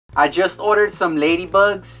I just ordered some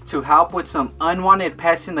ladybugs to help with some unwanted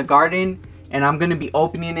pests in the garden, and I'm gonna be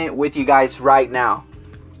opening it with you guys right now.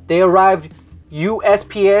 They arrived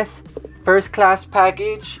USPS first class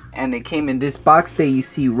package, and they came in this box that you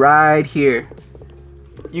see right here.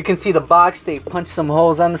 You can see the box, they punched some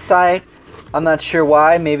holes on the side. I'm not sure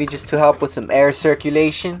why, maybe just to help with some air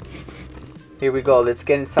circulation. Here we go, let's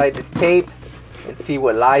get inside this tape and see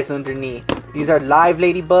what lies underneath. These are live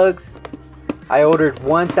ladybugs. I ordered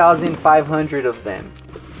 1,500 of them.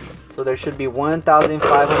 So there should be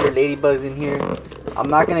 1,500 ladybugs in here. I'm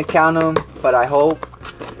not going to count them, but I hope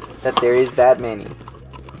that there is that many.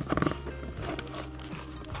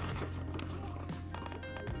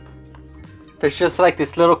 There's just like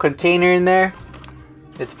this little container in there.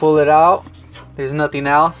 Let's pull it out. There's nothing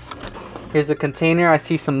else. Here's a container. I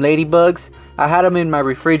see some ladybugs. I had them in my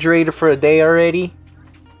refrigerator for a day already.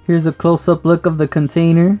 Here's a close-up look of the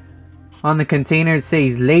container. On the container it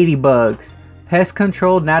says Ladybugs, pest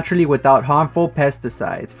controlled naturally without harmful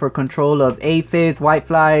pesticides for control of aphids,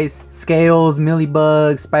 whiteflies, scales,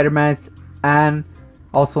 mealybugs, spider mites, and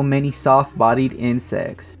also many soft-bodied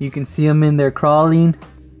insects. You can see them in there crawling.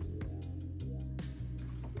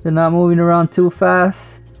 They're not moving around too fast.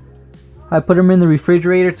 I put them in the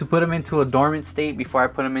refrigerator to put them into a dormant state before I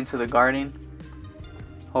put them into the garden.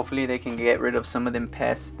 Hopefully they can get rid of some of them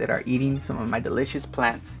pests that are eating some of my delicious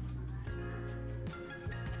plants.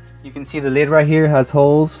 You can see the lid right here has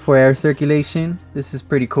holes for air circulation. This is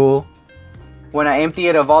pretty cool. When I empty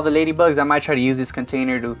it of all the ladybugs, I might try to use this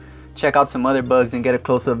container to check out some other bugs and get a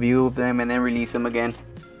close-up view of them and then release them again.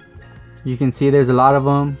 You can see there's a lot of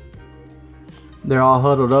them. They're all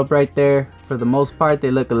huddled up right there. For the most part,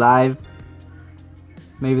 they look alive.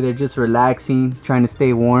 Maybe they're just relaxing, trying to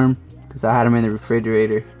stay warm, because I had them in the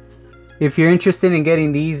refrigerator. If you're interested in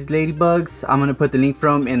getting these ladybugs, I'm going to put the link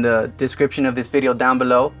from in the description of this video down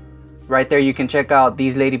below. Right there you can check out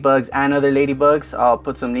these ladybugs and other ladybugs. I'll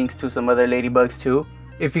put some links to some other ladybugs too.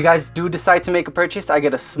 If you guys do decide to make a purchase, I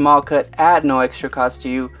get a small cut at no extra cost to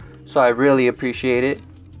you, so I really appreciate it.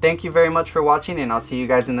 Thank you very much for watching, and I'll see you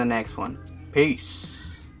guys in the next one. Peace.